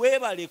nti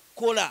weebale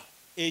kola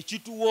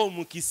ekituwa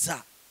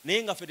omukisa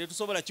naye nga ffe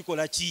tetusobola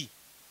kikola ki.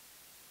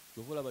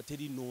 Kyova olaba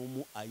teri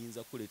n'omu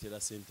ayinza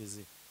kuleetera sente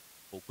ze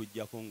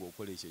okuggyako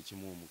ng'okola ekyo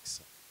ekimu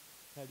omukisa.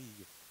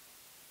 Taliyo.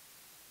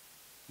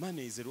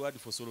 Money is a reward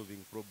for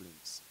solving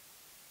problems.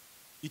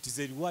 It is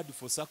a reward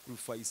for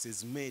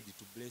sacrifices made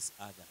to bless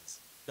others.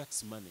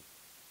 That's money.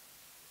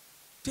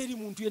 Teri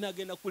muntu yena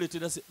agenda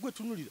kuleetera se gwe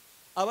tunulira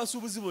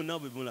abasuubuzi bonna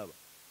bwe mulaba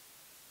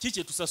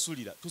kiki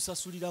tusasulira?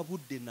 Tusasulira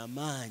budde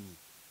n'amaanyi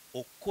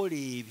okukola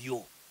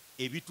ebyo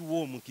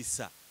ebituwa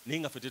omukisa naye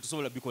nga ffe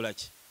tetusobola bikola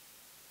ki?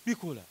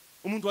 Bikola.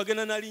 Omuntu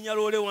agenda n'alinnya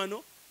loole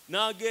wano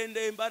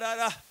n'agenda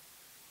Embarara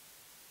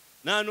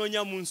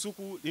n'anoonya mu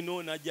nsuku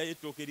lino n'ajjayo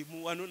ettooke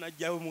limu, wano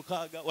n'ajjayo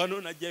 6,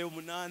 wano n'ajjayo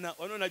 8,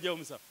 wano n'ajjayo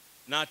 7,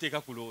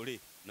 n'ateeka ku loole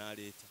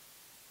n'aleeta.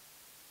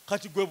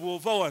 Kati gwe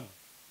bw'ova wano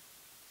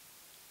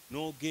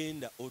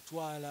n'ogenda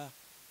otwala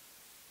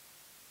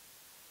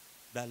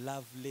the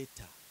love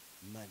letter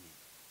money,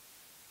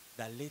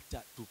 the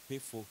letter to pay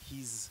for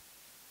his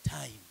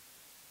time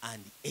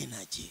and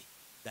energy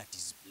that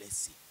is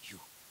blessing you.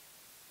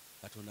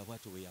 Katonda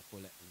bw'atyo bwe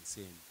yakola ensi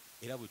eno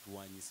era bwe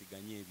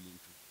tuwanyisiganya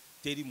ebintu.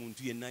 Teri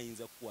muntu yenna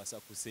ayinza kukwasa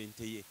ku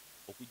sente ye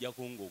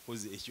okuggyako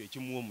ng'okoze ekyo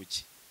ekimuwa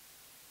omuki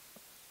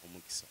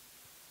omukisa.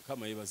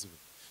 Mukama yeebazibwe.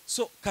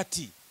 So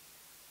kati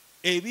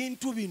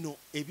ebintu bino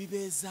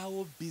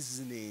ebibeezaawo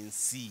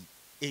bizinensi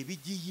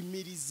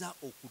ebigiyimiriza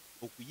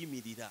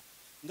okuyimirira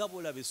nga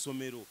bw'olaba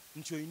essomero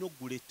nti olina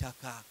okugula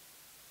ettaka,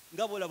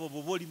 nga bw'olaba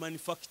bw'oba oli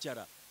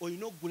manufacturer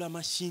olina okugula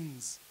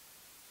machines.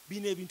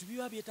 Bino ebintu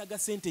biba byetaaga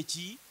sente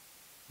ki?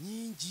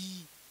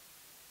 Nyingi.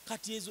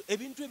 Kati ezo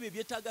ebintu ebyo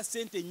byetaaga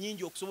sente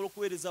nyingi okusobola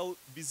okuweerezawo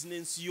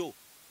bizinensi yo,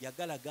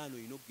 yagala gaano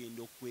olina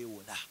okugenda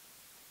okwewola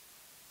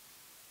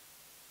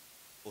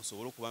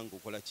osobola okuba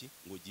ng'okola ki?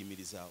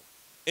 Ng'ogiyimirizaawo.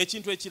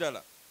 Ekintu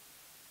ekirala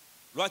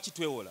lwaki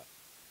twewola?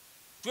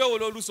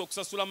 Twewola oluusi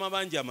okusasula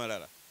amabanja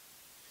amalala,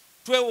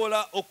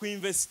 twewola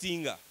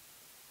okuinvestinga,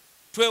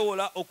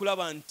 twewola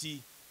okulaba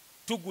nti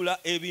tugula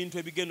ebintu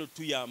ebigenda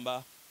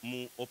tuyamba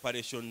mu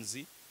operations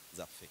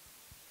zaffe.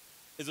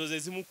 Ezo ze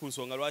zimu ku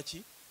nsonga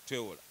lwaki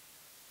twewola.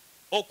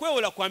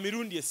 Okwewola kwa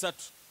mirundi 3.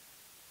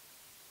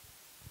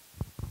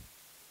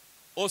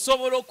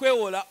 Osobola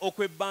okwewola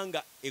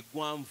okwebbanga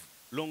eggwanvu,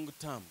 long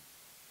term.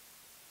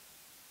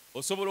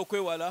 Osobola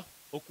okwewola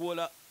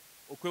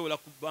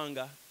ku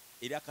bbanga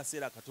eri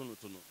akaseera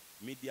akatonotono,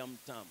 medium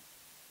term.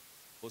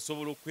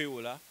 Osobola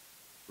okwewola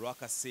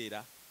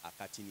lw'akaseera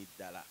akatini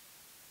ddala.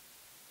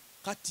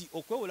 Kati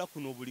okwewola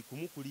kuno buli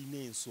kumu kulina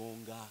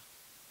ensonga.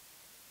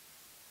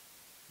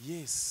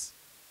 Yes,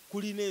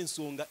 kulina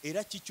ensonga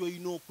era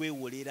kikyoyina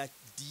okwewolera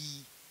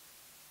ddi.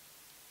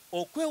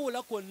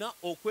 Okwewola kwonna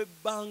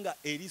okw'ebbanga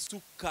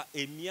erisukka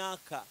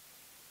emyaka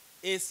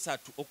 3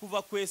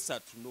 okuva ku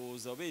 3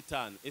 ndowooza oba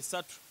 5,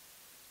 3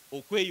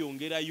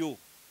 okweyongerayo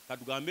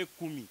katugambe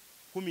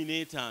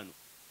 10-15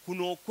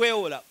 kuno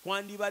okwewola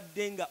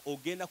kwandibadde nga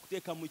ogenda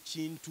kuteeka mu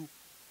kintu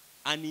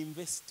an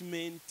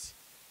investment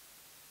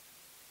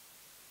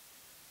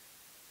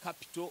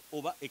capital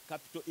oba a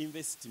capital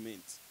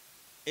investment,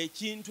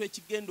 ekintu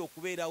ekigenda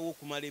okubeerawo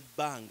okumala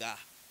ebbanga.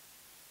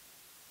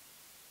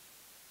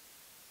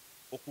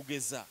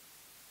 Okugeza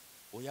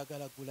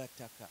oyagala gula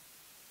ttaka,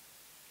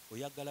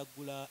 oyagala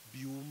gula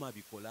byuma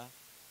bikola,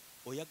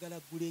 oyagala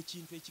gula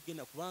ekintu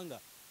ekigenda,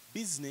 kubanga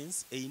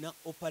business eyina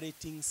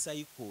operating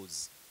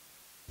cycles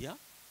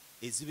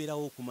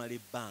ezibeerawo okumala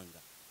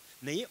ebbanga,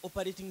 naye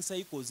operating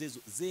cycles ezo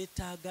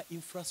zeetaaga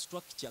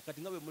infrastructure.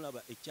 Kati nga bwe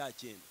mulaba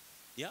ekyaki eno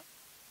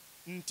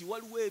nti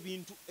waliwo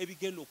ebintu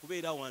ebigenda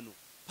okubeera wano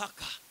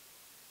paka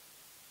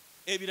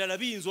ebirala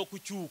biyinza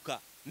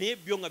okukyuka, naye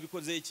byo nga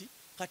bikoze eki?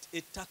 Kati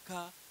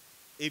ettaka,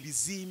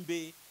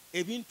 ebizimbe,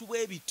 ebintu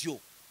bwe bityo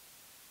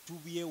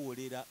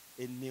tubyewolera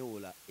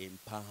enneewola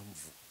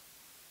empanvu.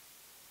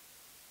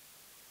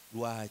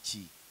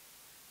 Lwaki?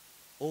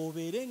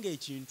 Obeere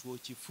ng'ekintu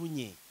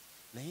okifunye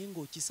naye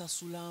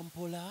ng'okisasula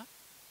mpola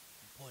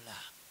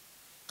mpola.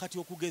 Kati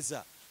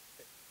okugeza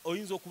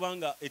oyinza okuba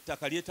nga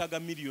ettaka lyetaaga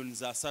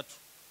millions 3,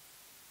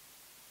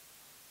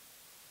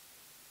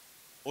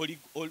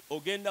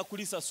 ogenda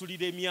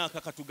kulisasulira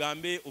emyaka,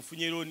 katugambe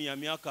ofunye looni ya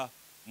myaka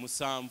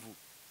 7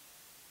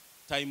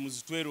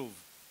 times 12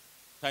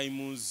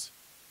 times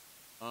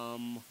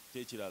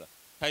tekirala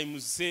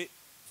times say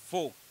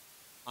 4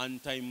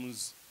 and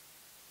times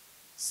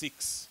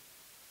 6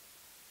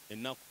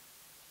 ennaku,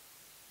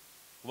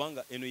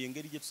 kubanga eno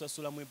yengeri gye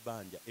tusasulamu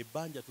ebbanja.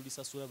 Ebbanja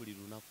tulisasula buli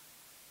lunaku,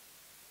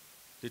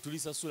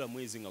 tetulisasula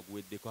mwezi nga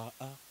guweddeko.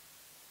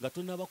 Nga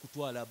tonaba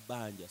kutwala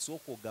bbanja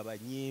sooka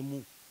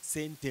ogabanyeemu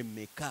sente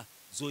mmeka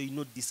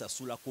z'olina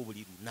oddisasulako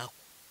buli lunaku,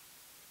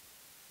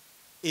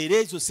 era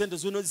ezo sente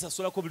z'olina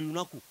oddisasulako buli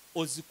lunaku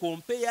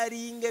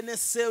ozikompeyalinge ne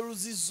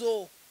seeruzi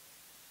zo.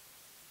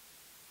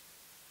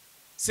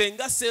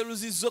 Senga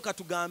seeruzi zo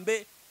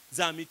katugambe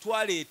za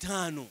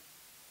 $5,000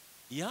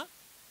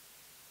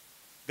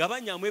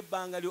 gabanyamu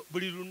ebbanga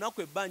buli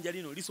lunaku ebbanja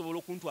lino lisobola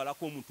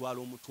okuntwalako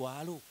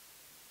 $1,000.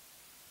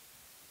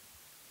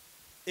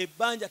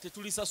 Ebbanja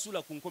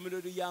tetulisasula ku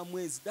nkomerero ya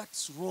mwezi.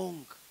 That's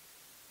wrong.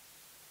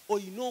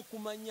 Oyina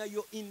okumanya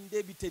yo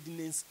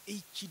indebtedness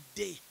each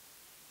day.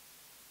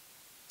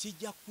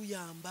 Kijja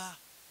kuyamba,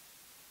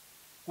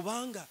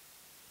 kubanga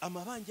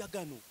amabanja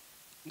gano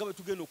nga bwe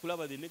tugenda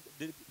okulaba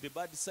the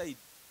bad side,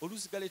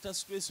 oluusi galeeta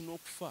stress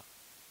n'okufa.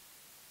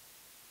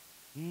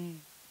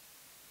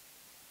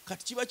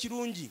 Kati kiba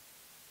kirungi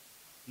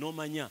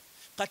n'omanya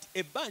kati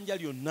ebbanja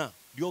lyonna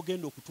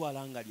ly'ogenda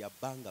okutwala nga lya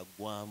bbanga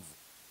ggwanvu,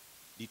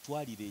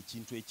 litwalire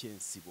ekintu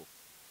ekyensibo,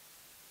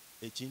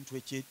 ekintu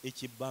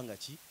eky'ebbanga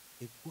ki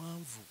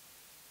eggwanvu.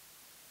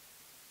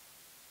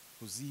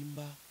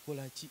 Kuzimba,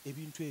 kola ki,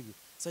 ebintu ebyo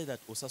so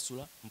that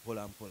osasula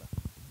mpola mpola.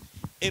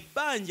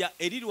 Ebbanja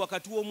eriri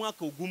wakati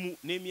w'omwaka ogumu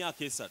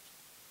n'emyaka 3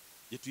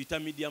 gye tuyita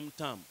medium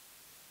term,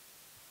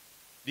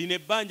 lino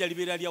ebbanja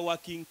libeera lya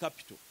working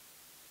capital.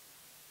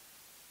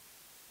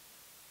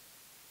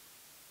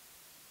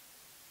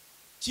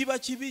 Kiba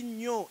kibi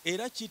nnyo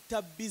era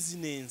kitta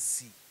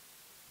bizinensi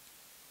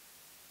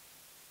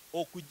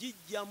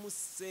okugijjamu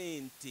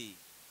ssente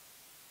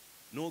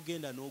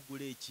n'ogenda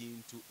n'ogula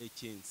ekintu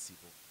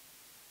ekyensibo.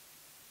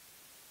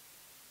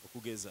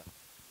 Okugeza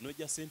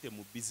n'ojja ssente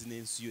mu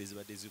bizinensi yo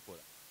ezibadde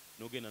zikola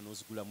n'ogenda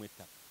n'ozigulamu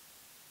ettaka.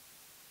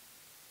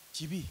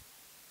 Kibi,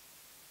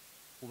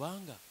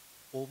 kubanga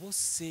oba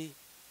osse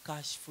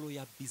cash flow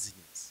ya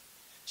business.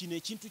 Kino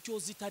ekintu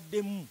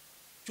ky'ozitaddemu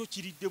kyo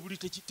kiridde buli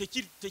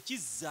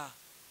tekizza,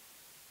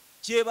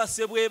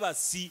 kyebase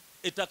bwebasi,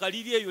 ettaka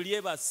liri eyo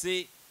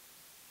lyebase.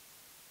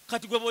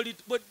 Kati gwe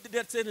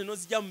sente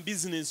n'ozijja mu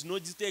business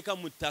n'ogiteeka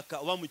mu ttaka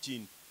oba mu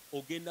kintu,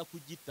 ogenda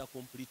kugitta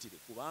completely,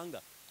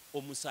 kubanga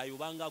omusaayi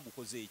obanga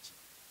agukoze eki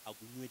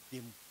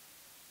agunyweddemu.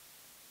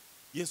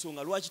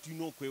 Yensonga lwaki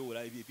tulina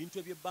okwewola ebintu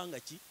ebyebbanga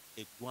ki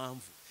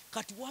eggwanvu.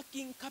 Kati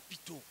working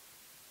capital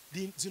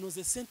zino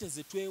ze sente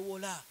ze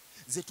twewola,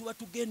 ze tuba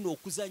tugenda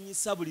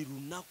okuzanyisa buli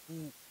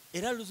lunaku,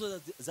 era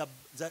luzo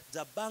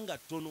za bbanga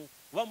ttono.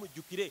 Oba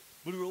mujjukire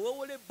buli lwe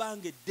weewola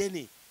ebbanga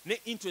eddene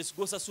ne interest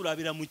gw'osasula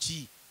abeera mu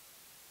ki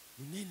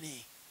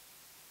munene.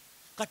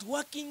 Kati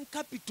working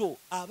capital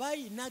aba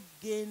ayina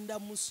genda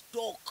mu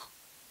stock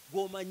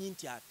gw'omanyi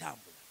nti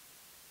atambula.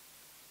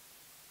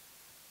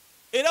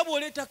 Era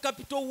bw'oleeta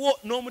capital wo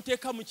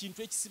n'omuteeka mu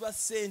kintu ekisiba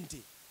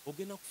ssente,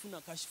 ogenda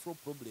kufuna cash flow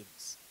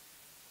problems.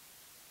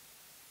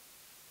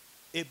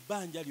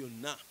 Ebbanja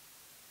lyonna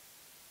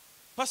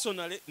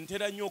personally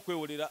ntera nnyo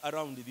okwewolera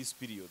around this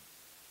period.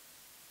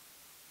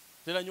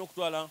 Ntera nnyo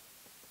okutwala,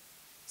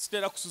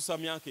 sitera kususa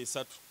myaka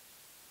 3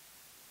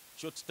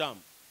 short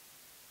term,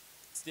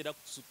 sitera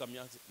kusuka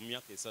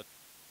myaka 3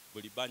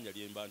 buli bbanja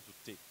lyemba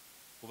ntutte,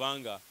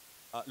 kubanga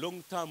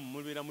long term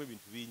mubeeramu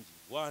ebintu bingi.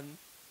 One,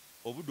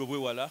 obudde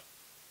obwewala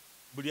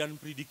buli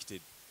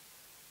unpredicted.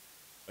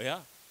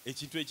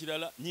 Ekintu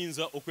ekirala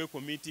nyinza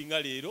okwekomitinga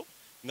leero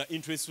nga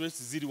interest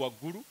rates ziri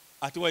waggulu,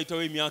 ate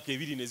wayitawo emyaka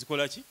 2 ne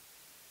zikola ki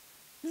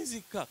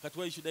nzika kati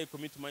why should I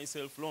commit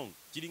myself long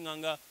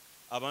kiringanga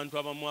abantu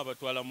abamu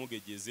abatwala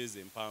mugeje ezeze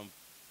empanvu.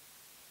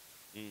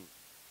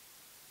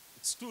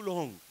 It's too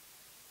long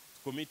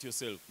to commit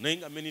yourself.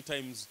 Nainga many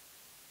times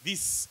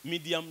this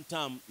medium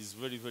term is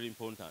very, very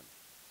important.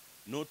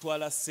 No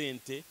twala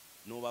sente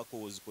no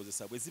bako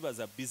ozikozesa bwe ziba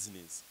za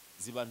business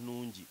ziba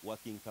nungi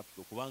working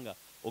capital kubanga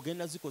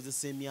ogenda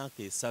zikozesa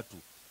emyaka esatu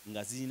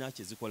nga zirina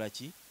kye zikola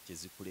ki kye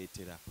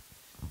zikuleetera.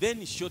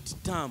 Then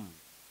short term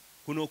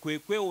kuno kwe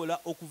kwewola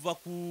okuva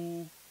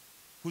ku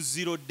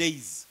 0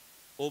 days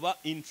oba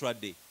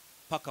intraday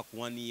paka ku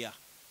 1 year.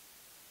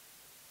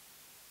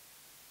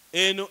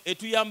 Eno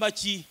etuyamba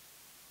ki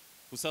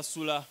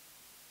kusasula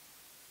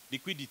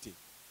liquidity,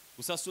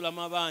 kusasula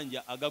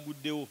mabanja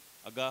agaguddewo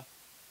aga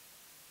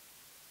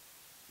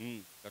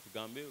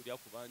katugambe olya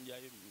kubanja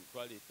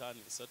emitwalo 5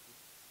 3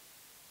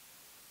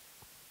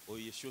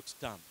 oye short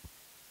term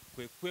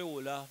kwe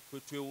kwewola kwe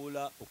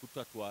twewola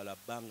okutatwala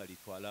bbanga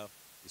litwala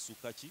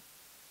esuka ki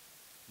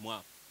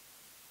mwaka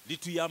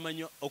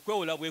lituyamanyo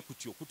okwewola bwe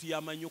kutyo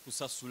kutuyamanyo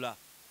kusasula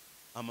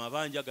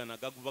amabanja gana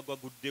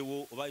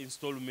gaguddewo oba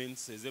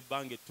installments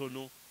ez'ebbanga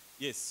ettono.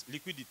 Yes,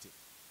 liquidity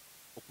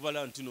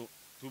okubala ntino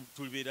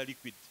tulibeera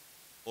liquid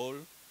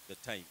all the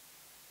time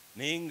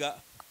naye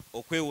nga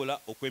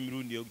okwewola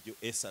okw'emirundi egyo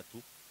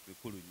esatu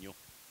bikulu nnyo.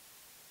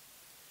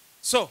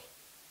 So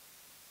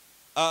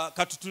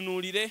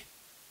katutunuulire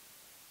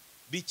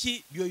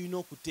biki by'olina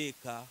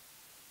okuteeka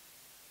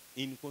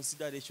in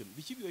consideration,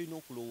 biki by'olina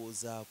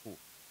okulowoozaako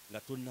nga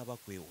tonnaba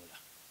kwewola.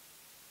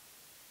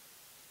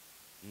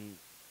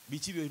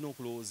 Biki by'olina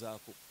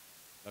okulowoozaako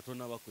nga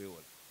tonnaba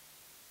kwewola.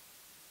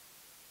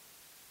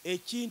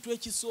 Ekintu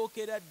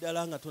ekisookera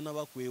ddala nga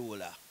tonnaba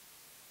kwewola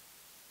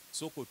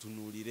sooka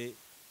otunuulire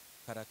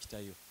karakita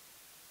yo.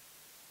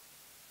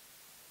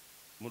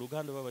 Mu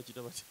Luganda baba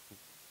bakita batya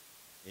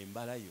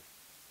embala yo.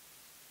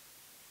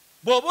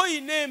 Bw'oba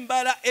oyina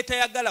embala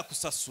etayagala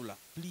kusasula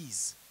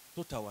please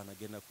totawaana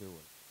genda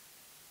kwewola.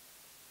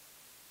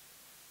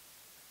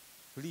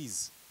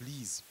 Please,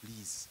 please,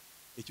 please.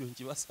 Ekyo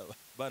nkibasaba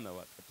baana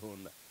ba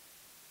Katonda.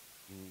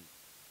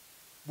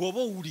 Bw'oba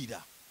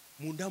owulira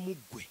munda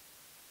muggwe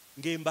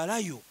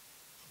ng'embalayo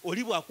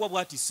oli bwakuba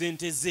bw'ati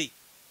ssente ze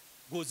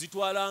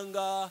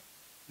gozitwalanga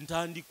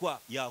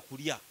ntandikwa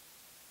yakulya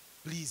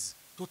please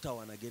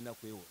totawaana genda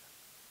kwewola.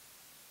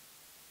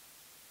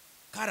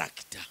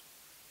 Karakita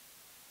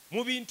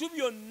mu bintu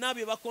byonna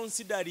bye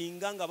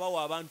bakonsidaringa nga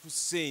bawa abantu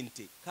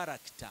ssente,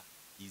 karakita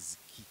is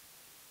key.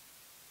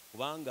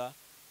 Kubanga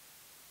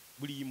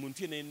buli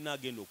muntu yenna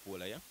agenda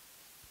okuwola ya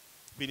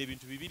bino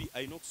ebintu bibiri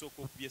alina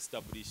okusooka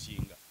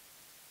okubyestablishinga: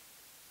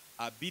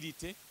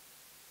 ability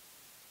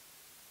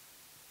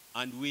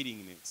and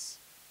willingness.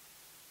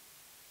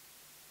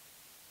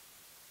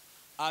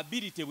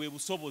 Ability bwe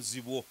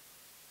busobozi bwo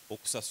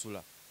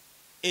okusasula.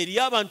 Eri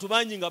abantu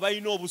bangi nga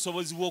balina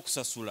obusobozi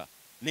bw'okusasula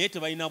naye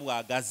tebalina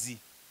bwagazi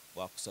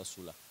bwa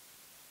kusasula.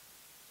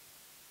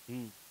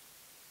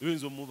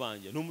 Oyinza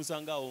omubanja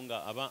n'omusanga awo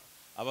nga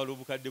abala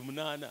obukadde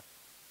 8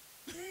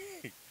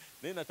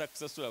 naye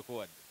natakusasulako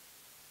wadde.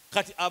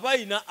 Kati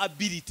abalina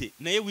ability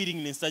naye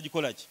willingness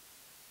tagikola ki.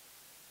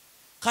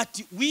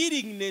 Kati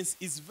willingness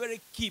is very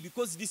key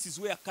because this is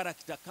where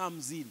character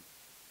comes in.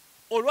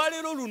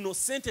 Olwaleero luno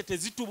sente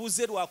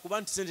tezitubuze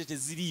lwakuba nti sente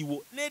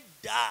teziriiwo.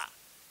 Nedda.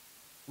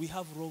 We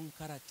have wrong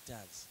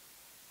characters.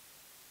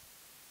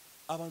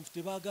 Abantu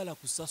tebaagala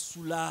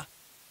kusasula.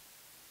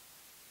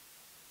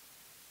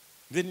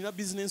 Nze nina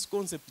business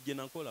concept gye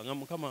nakola nga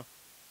Mukama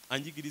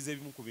anjigiriza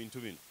ebimu ku bintu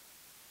bino.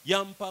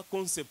 Yampa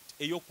concept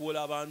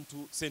ey'okuwola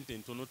abantu sente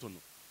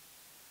ntonotono.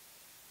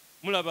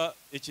 Mulaba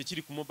ekyo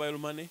ekiri ku mobile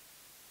money?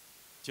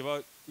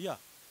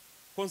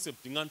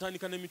 Concept nga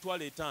ntandika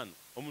n'emitwalo 5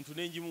 omuntu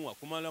n'enjimuwa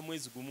kumala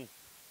mwezi gumu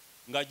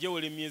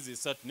ng'ajewola emyezi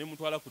 3 ne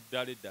mutwala ku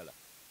ddala eddala.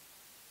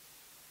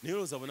 Naye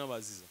olowooza bonna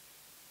baziza.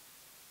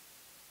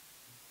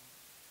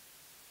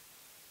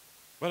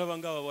 Balaba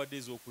nga abawadde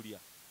ez'okulya.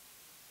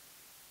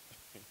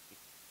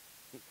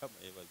 Kama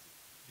yebazi.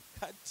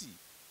 Kati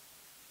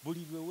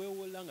buli lwe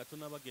weewola nga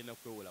tonabagenda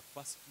kwewola,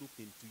 first look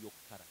into your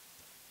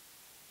character.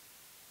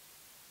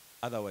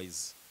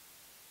 Otherwise,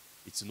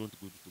 it's not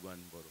good to go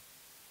and borrow.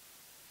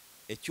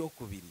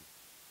 Ekyokubiri,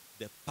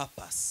 the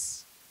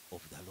purpose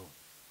of the loan.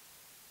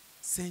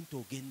 Sente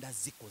ogenda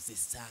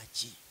zikozesa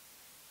ki?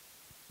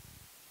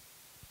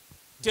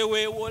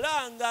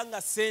 Teweewolanga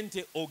nga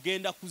sente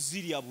ogenda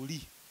kuzirya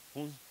buli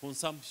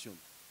consumption.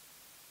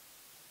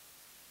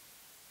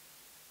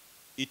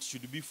 It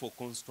should be for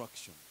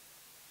construction.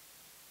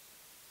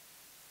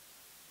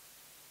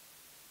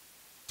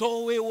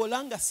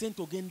 Toweewolanga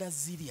sente ogenda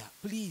zirya.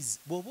 Please,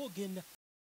 bw'oba ogenda